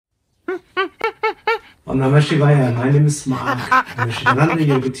On Namah Sivaya, my name is Marc. I'm a Shivananda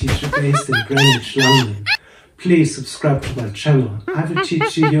yoga teacher based in Greenwich, London. Please subscribe to my channel. I will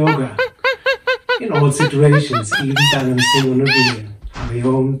teach you yoga in all situations, even balancing on a wheel. Hari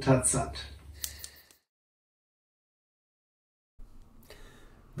Om, Tat Sat.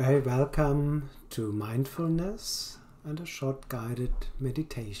 Very welcome to mindfulness and a short guided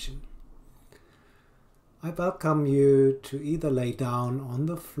meditation. I welcome you to either lay down on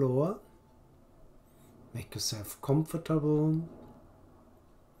the floor, make yourself comfortable.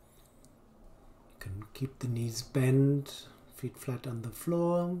 You can keep the knees bent, feet flat on the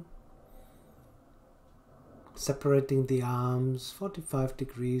floor, separating the arms 45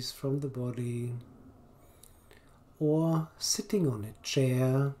 degrees from the body, or sitting on a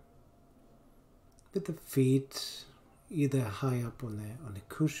chair with the feet either high up on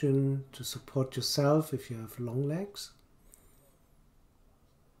a cushion to support yourself if you have long legs.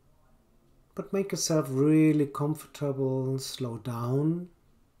 But make yourself really comfortable, slow down.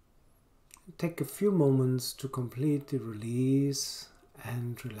 Take a few moments to completely release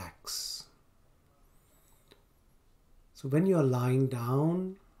and relax. So when you are lying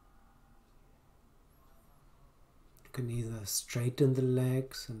down, you can either straighten the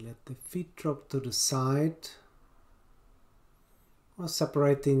legs and let the feet drop to the side, or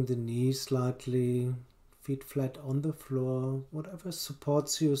separating the knees slightly, feet flat on the floor, whatever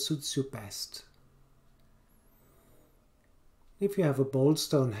supports you, suits you best. If you have a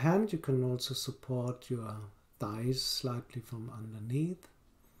bolster on hand, you can also support your thighs slightly from underneath.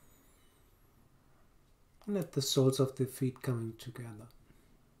 And let the soles of the feet coming together.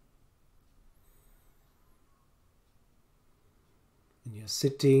 When you're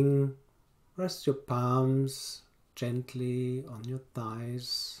sitting, rest your palms gently on your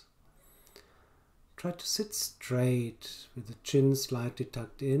thighs. Try to sit straight with the chin slightly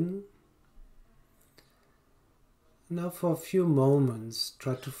tucked in. Now for a few moments,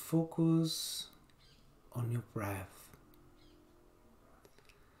 try to focus on your breath.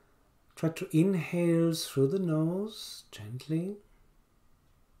 Try to inhale through the nose gently,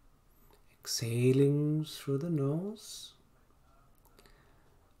 exhaling through the nose.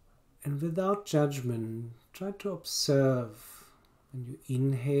 And without judgment, try to observe when you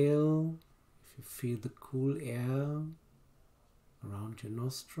inhale, if you feel the cool air around your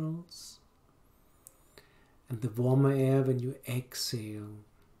nostrils, and the warmer air when you exhale.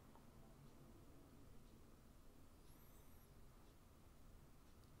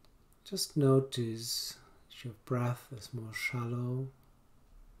 Just notice if your breath is more shallow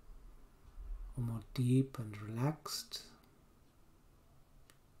or more deep and relaxed.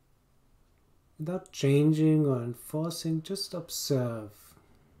 Without changing or enforcing, just observe.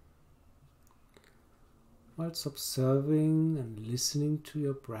 Whilst observing and listening to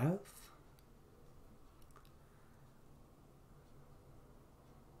your breath,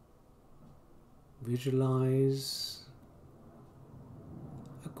 visualize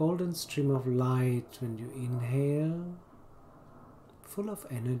a golden stream of light when you inhale, full of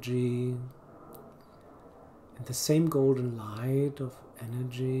energy, and the same golden light of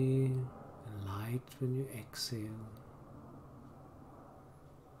energy and light when you exhale.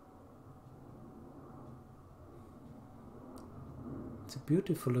 It's a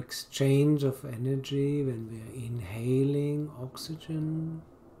beautiful exchange of energy when we are inhaling oxygen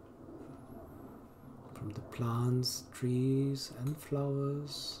from the plants, trees and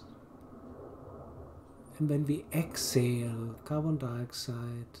flowers, and when we exhale carbon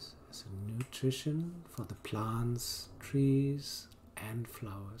dioxide as a nutrition for the plants, trees and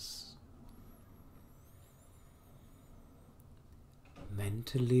flowers.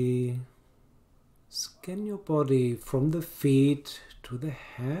 Mentally scan your body from the feet to the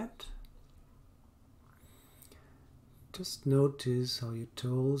head. Just notice how your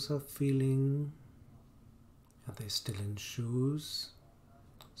toes are feeling. Are they still in shoes,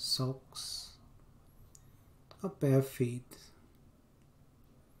 socks, or bare feet?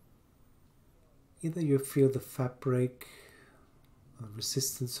 Either you feel the fabric or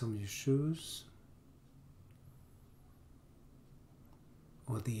resistance from your shoes,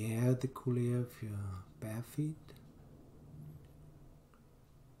 or the air, the cool air of your bare feet,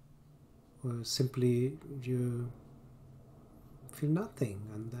 or simply you feel nothing,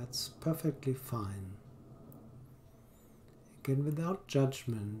 and that's perfectly fine. Again, without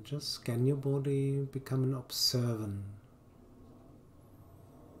judgment, just scan your body, become an observant.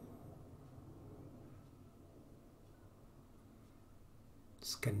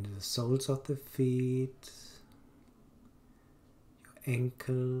 Scan the soles of the feet, your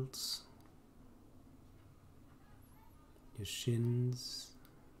ankles, your shins,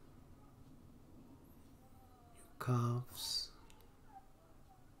 calves,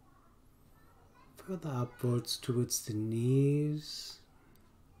 further upwards towards the knees,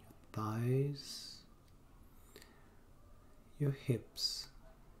 your thighs, your hips.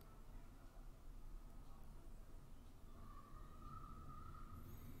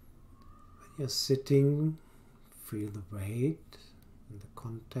 When you're sitting, feel the weight and the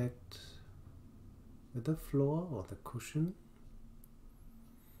contact with the floor or the cushion.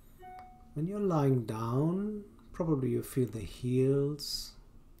 When you're lying down, probably you feel the heels,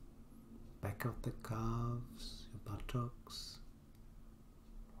 back of the calves, your buttocks.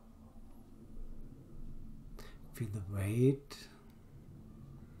 Feel the weight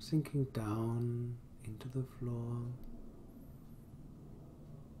sinking down into the floor.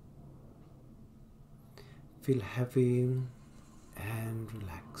 Feel heavy and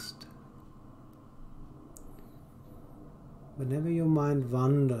relaxed. Whenever your mind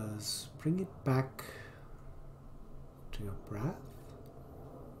wanders, bring it back to your breath,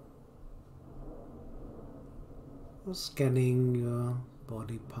 or scanning your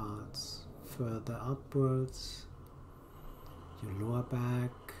body parts further upwards, your lower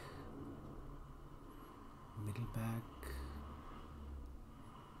back, middle back,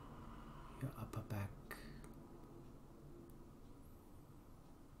 your upper back.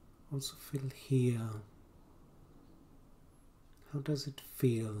 Also feel here. How does it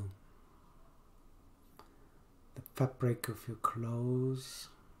feel? The fabric of your clothes,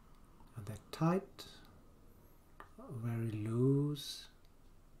 are they tight or very loose?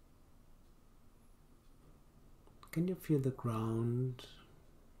 Can you feel the ground,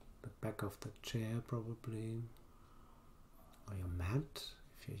 the back of the chair probably, or your mat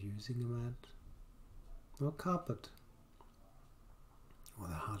if you're using a mat, or carpet, or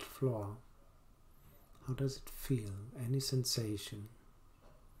the hard floor? How does it feel? Any sensation?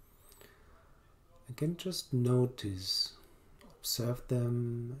 Again, just notice, observe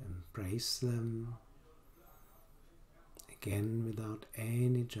them, embrace them, again without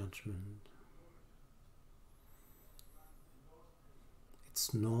any judgment.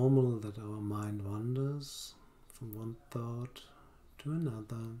 It's normal that our mind wanders from one thought to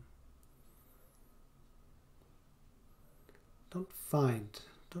another. Don't fight.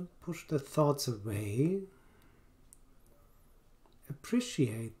 Don't push the thoughts away.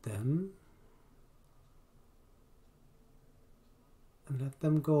 Appreciate them and let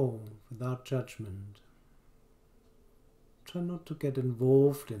them go without judgment. Try not to get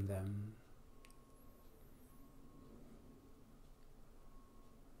involved in them.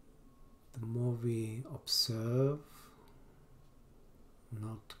 The more we observe,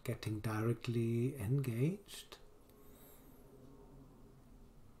 not getting directly engaged,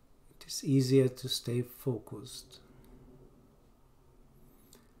 it's easier to stay focused.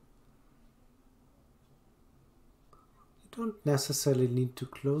 You don't necessarily need to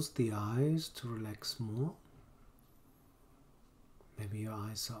close the eyes to relax more. Maybe your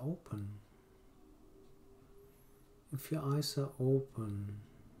eyes are open. If your eyes are open,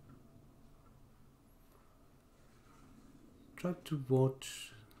 try to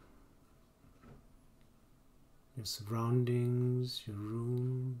watch your surroundings, your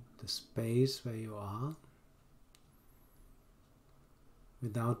room, the space where you are,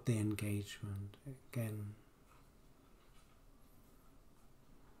 without the engagement. Again,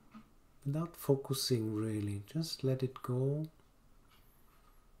 without focusing really, just let it go.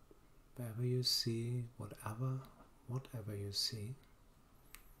 Wherever you see, whatever you see,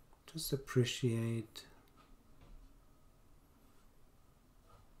 just appreciate,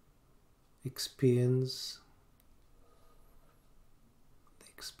 experience the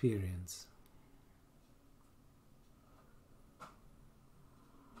experience.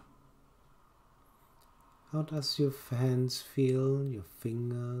 How does your hands feel, your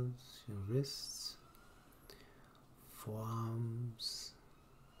fingers, your wrists, forearms,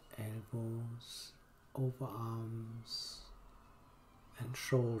 elbows, overarms and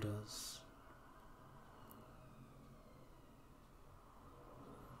shoulders?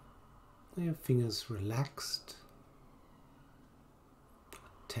 Are your fingers relaxed,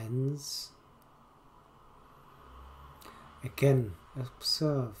 tense? Again,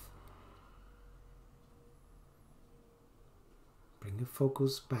 observe. Bring your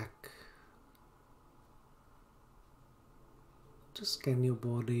focus back. To scan your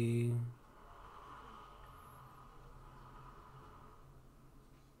body,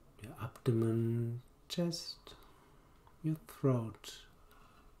 your abdomen, chest, your throat,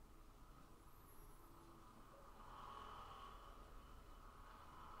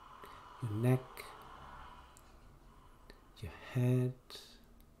 your neck, your head,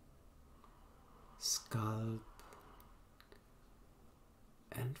 scalp,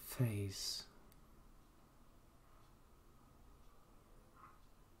 and face.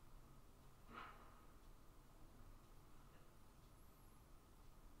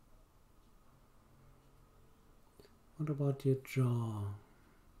 What about your jaw,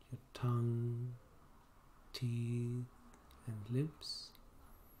 your tongue, teeth and lips?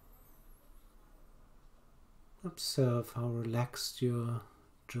 Observe how relaxed your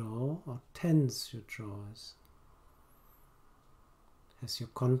jaw or tense your jaw is. Has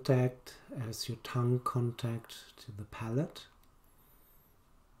your tongue contact to the palate?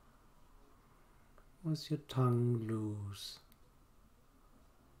 Or is your tongue loose?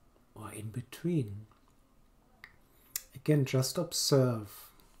 Or in between? Again, just observe.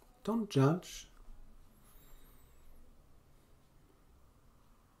 Don't judge.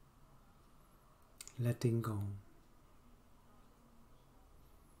 Letting go.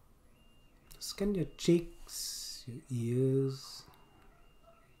 Scan your cheeks, your ears,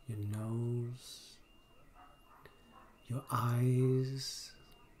 your nose, your eyes,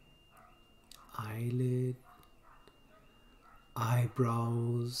 eyelid,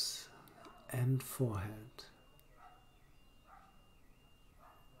 eyebrows, and forehead.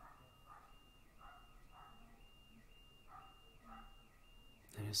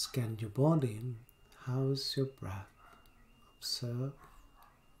 Then you scan your body. How's your breath? Observe,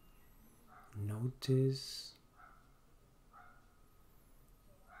 notice.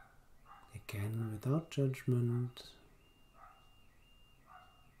 Again, without judgment.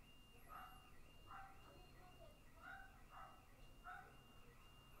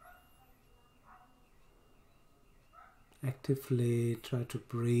 Actively try to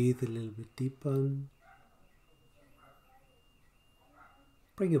breathe a little bit deeper.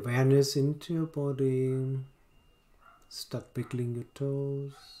 Bring awareness into your body. Start wiggling your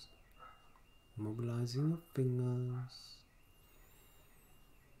toes, mobilizing your fingers.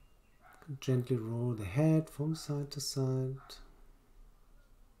 Gently roll the head from side to side.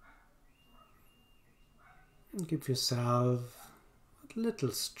 And give yourself a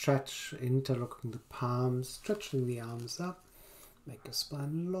little stretch, interlocking the palms, stretching the arms up. Make your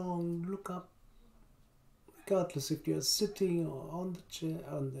spine long, look up. Regardless if you're sitting or on the chair,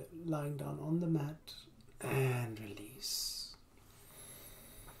 lying down on the mat, and release.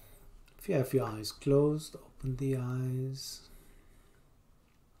 If you have your eyes closed, open the eyes.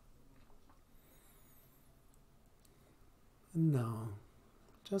 And now,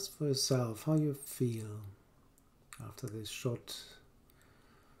 just for yourself, how you feel after this short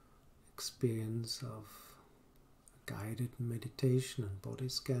experience of guided meditation and body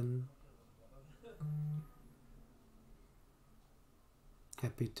scan.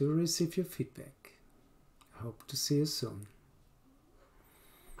 Happy to receive your feedback. I hope to see you soon.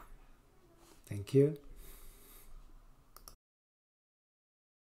 Thank you.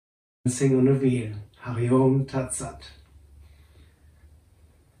 Dancing on a wheel. Hari Om Tat Sat.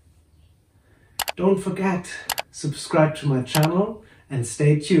 Don't forget, subscribe to my channel and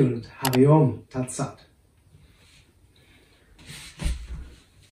stay tuned. Hari Om Tat Sat.